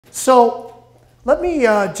So let me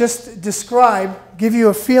just give you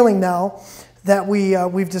a feeling now that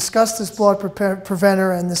we've discussed this blood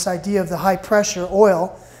preventer and this idea of the high pressure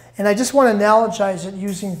oil. And I just want to analogize it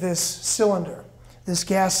using this cylinder, this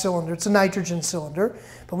gas cylinder. It's a nitrogen cylinder,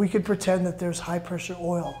 but we could pretend that there's high pressure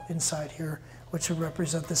oil inside here, which would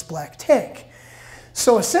represent this black tank.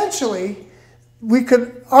 So essentially, we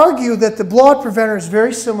could argue that the blowout preventer is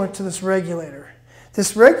very similar to this regulator.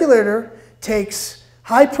 This regulator takes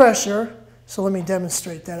high pressure, so let me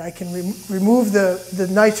demonstrate that. I can remove the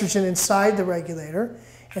nitrogen inside the regulator,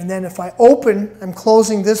 and then if I open, I'm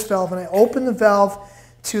closing this valve, and I open the valve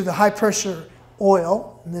to the high pressure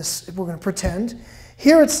oil, and this, we're going to pretend.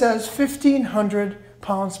 Here it says 1,500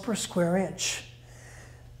 pounds per square inch.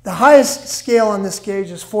 The highest scale on this gauge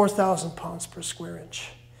is 4,000 pounds per square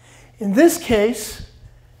inch. In this case,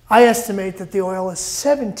 I estimate that the oil is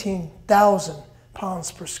 17,000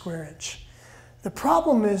 pounds per square inch. The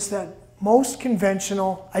problem is that most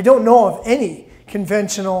conventional, I don't know of any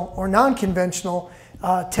conventional or non-conventional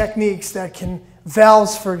techniques that can,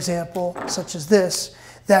 valves for example, such as this,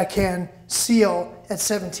 that can seal at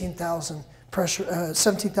 17,000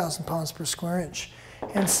 pounds per square inch.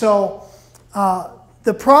 And so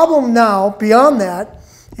the problem now, beyond that,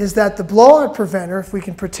 is that the blowout preventer, if we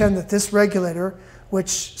can pretend that this regulator,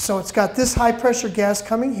 so it's got this high pressure gas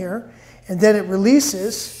coming here, and then it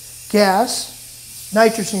releases gas,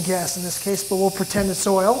 nitrogen gas in this case, but we'll pretend it's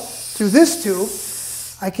oil, through this tube.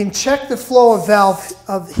 I can check the flow of valve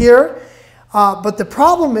of here, but the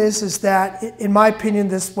problem is that, in my opinion,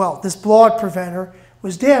 this blowout preventer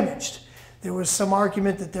was damaged. There was some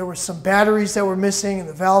argument that there were some batteries that were missing and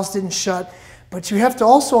the valves didn't shut, but you have to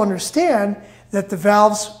also understand that the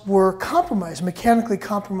valves were compromised, mechanically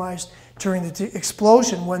compromised during the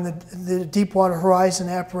explosion when the Deepwater Horizon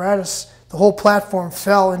apparatus, the whole platform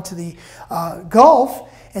fell into the Gulf,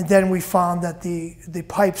 and then we found that the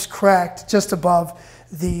pipes cracked just above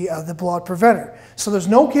the blowout preventer. So there's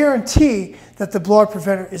no guarantee that the blowout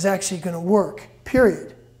preventer is actually going to work,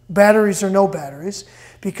 period. Batteries or no batteries,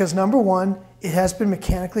 because number one, it has been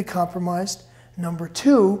mechanically compromised. Number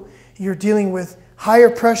two, you're dealing with higher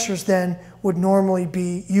pressures than would normally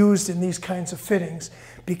be used in these kinds of fittings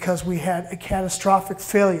because we had a catastrophic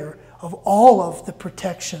failure of all of the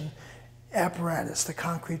protection apparatus, the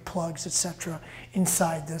concrete plugs, etc.,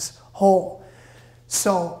 inside this hole.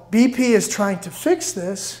 So BP is trying to fix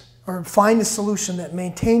this or find a solution that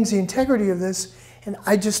maintains the integrity of this, and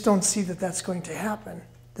I just don't see that that's going to happen,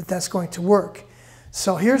 that that's going to work.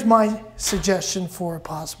 So here's my suggestion for a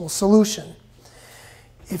possible solution.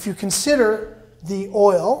 If you consider the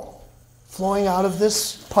oil flowing out of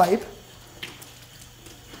this pipe,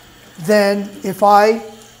 then if I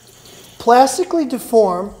plastically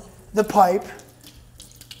deform the pipe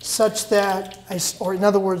such that, or in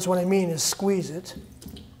other words, what I mean is squeeze it,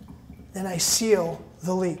 then I seal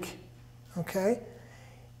the leak, okay?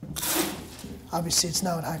 Obviously it's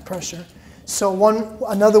now at high pressure. So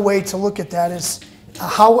another way to look at that is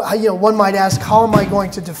one might ask, how am I going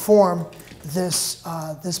to deform this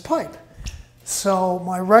pipe? So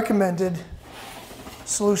my recommended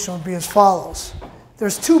solution would be as follows.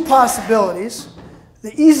 There's two possibilities.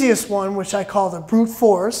 The easiest one, which I call the brute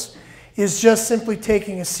force, is just simply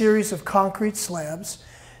taking a series of concrete slabs.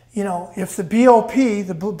 You know, if the BOP,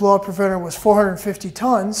 the blowout preventer, was 450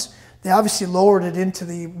 tons, they obviously lowered it into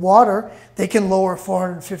the water. They can lower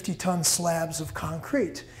 450-ton slabs of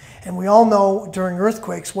concrete. And we all know during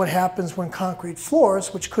earthquakes what happens when concrete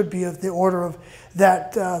floors, which could be of the order of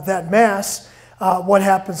that mass, what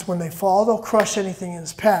happens when they fall. They'll crush anything in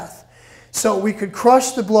its path. So we could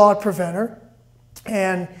crush the blowout preventer,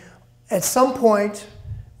 and at some point,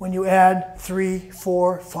 when you add 3,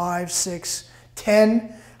 4, 5, 6,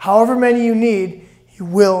 10, however many you need, you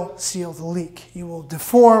will seal the leak. You will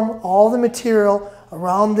deform all the material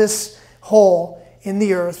around this hole in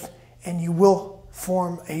the earth, and you will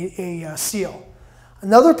form a seal.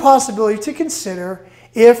 Another possibility to consider,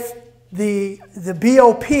 if the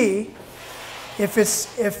BOP,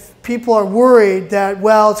 if people are worried that,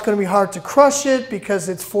 well, it's going to be hard to crush it because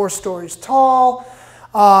it's 4 stories tall,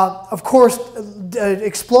 of course,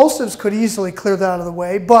 explosives could easily clear that out of the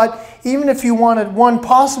way, but even if you wanted one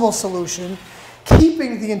possible solution,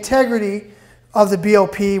 keeping the integrity of the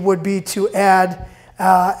BOP would be to add,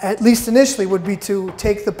 at least initially, would be to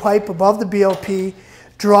take the pipe above the BOP,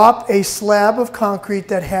 drop a slab of concrete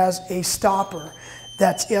that has a stopper,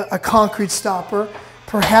 that's a concrete stopper,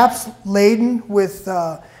 perhaps laden with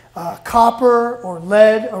copper or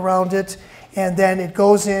lead around it, and then it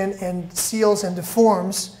goes in and seals and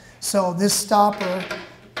deforms. So this stopper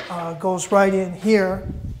goes right in here.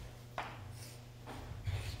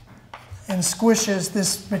 and squishes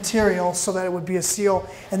this material so that it would be a seal,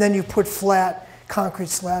 and then you put flat concrete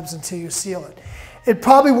slabs until you seal it. It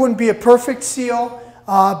probably wouldn't be a perfect seal,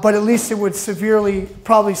 but at least it would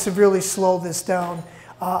probably severely slow this down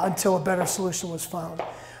until a better solution was found.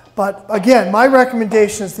 But again, my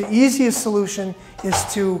recommendation is the easiest solution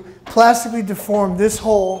is to plastically deform this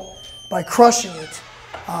hole by crushing it,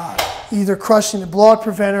 either crushing the blowout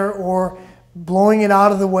preventer or blowing it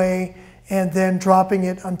out of the way and then dropping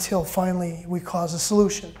it until finally we cause a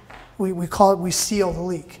solution. We call it, we seal the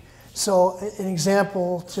leak. So an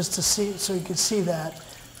example, just to see, so you can see that,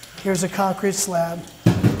 here's a concrete slab.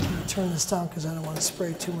 Let me turn this down because I don't want to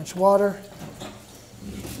spray too much water.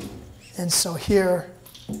 And so here,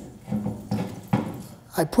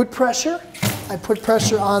 I put pressure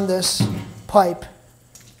on this pipe,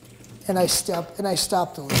 and I stop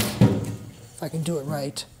the leak, if I can do it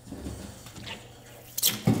right.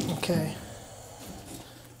 Okay,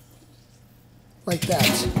 like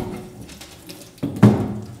that.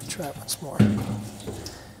 Try it once more.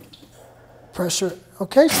 Pressure,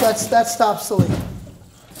 okay, so that stops the leak.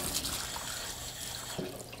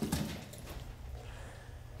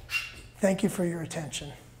 Thank you for your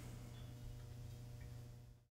attention.